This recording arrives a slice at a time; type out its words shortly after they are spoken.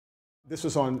This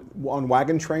was on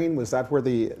Wagon Train. Was that where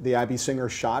the Abby Singer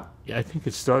shot? Yeah, I think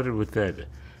it started with that.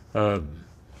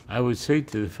 I would say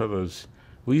to the fellows,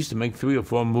 we used to make 3 or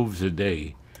 4 moves a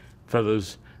day.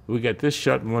 Fellows, we got this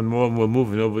shot and one more, and we're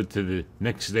moving over to the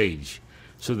next stage.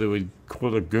 So they would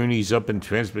call the gurneys up in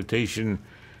transportation,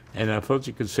 and I felt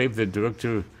you could save the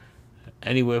director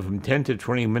anywhere from 10 to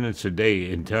 20 minutes a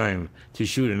day in time to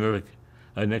shoot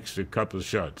an extra couple of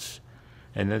shots.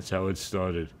 And that's how it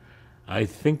started. I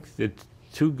think that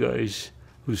 2 guys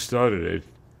who started it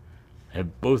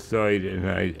have both died, and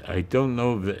I don't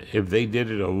know if they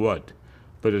did it or what,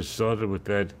 but it started with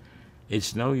that.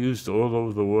 It's now used all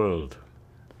over the world.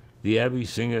 The Abby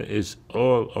Singer is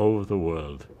all over the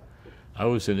world. I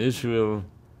was in Israel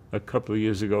a couple of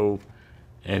years ago,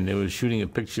 and they were shooting a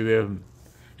picture there,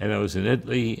 and I was in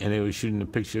Italy, and they were shooting a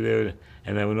picture there,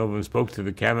 and I went over and spoke to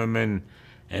the cameraman,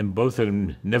 and both of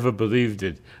them never believed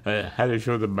it. I had to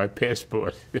show them my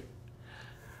passport.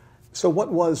 So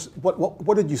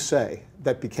what did you say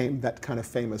that became that kind of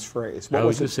famous phrase? I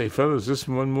would just say, fellas, this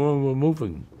one more we're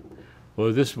moving,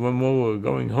 or this one more we're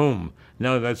going home.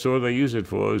 Now that's all they use it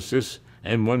for, is this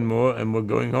and one more and we're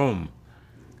going home.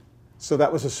 So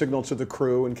that was a signal to the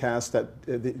crew and cast that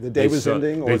the day was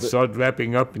ending? They'd start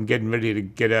wrapping up and getting ready to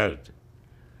get out,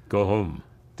 go home.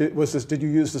 Did you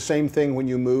use the same thing when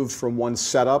you moved from one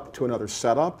setup to another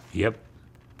setup? Yep.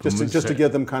 Just to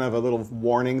give them kind of a little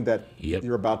warning that Yep.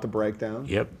 you're about to break down?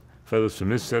 Yep. Fellas, from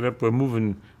this setup, we're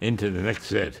moving into the next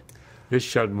set. This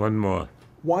shot and one more.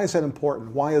 Why is that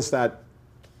important? Why is that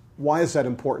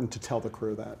important to tell the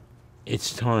crew that?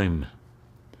 It's time.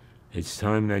 It's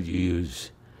time that you use.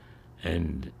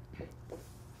 And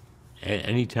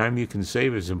any time you can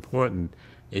save is important.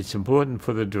 It's important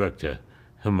for the director,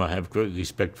 whom I have great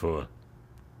respect for.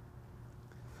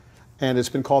 And it's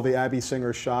been called the Abby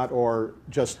Singer shot, or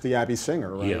just the Abby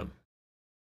Singer, right? Yeah.